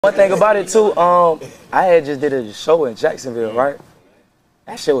One thing about it too, I had just did a show in Jacksonville, right?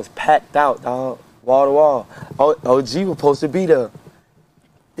 That shit was packed out, dog, wall to wall. OG was supposed to be there.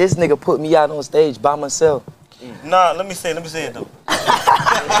 This nigga put me out on stage by myself. Nah, let me say it though.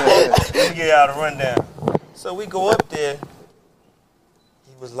 Let me get y'all the rundown. So we go up there.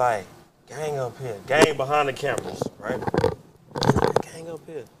 He was like, "Gang up here, gang behind the cameras, right? Gang up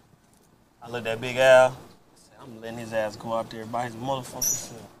here." I looked at Big Al. I'm letting his ass go out there by his motherfucking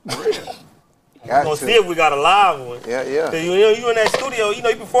self. We're gonna see if we got a live one. Yeah, yeah. You in that studio, you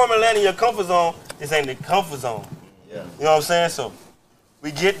performing land in your comfort zone. This ain't the comfort zone. Yeah. You know what I'm saying? So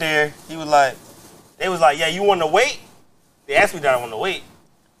we get there. They was like, yeah, you want to wait? They asked me that I want to wait.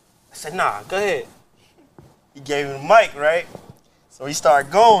 I said, nah, go ahead. He gave him the mic, right? So he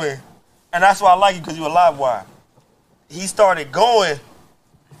started going, and that's why I like you, because you a live wire. He started going,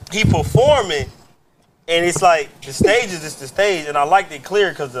 he performing. And it's like, the stage is just the stage, and I liked it clear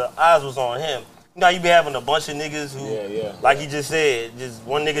because the eyes was on him. You know, you be having a bunch of niggas who, like he just said, just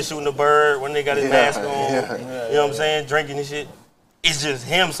one nigga shooting a bird, one nigga got his mask on, you know what I'm saying, drinking and shit. It's just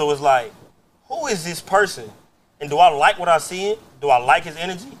him, so it's like, who is this person? And do I like what I see? Do I like his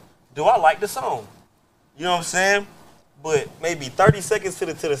energy? Do I like the song? You know what I'm saying? But maybe 30 seconds to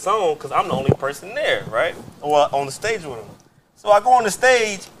the song, because I'm the only person there, right? Or on the stage with him. So I go on the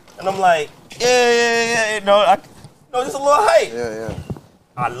stage, and I'm like, yeah, just a little hype. Yeah.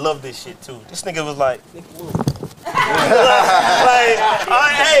 I love this shit too. This nigga was like, nigga move.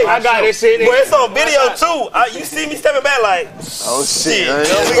 I got this shit. But it's on video too. You see me stepping back like, oh shit.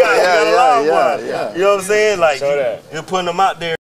 We got a live one. You know what I'm saying? Like, you're putting them out there.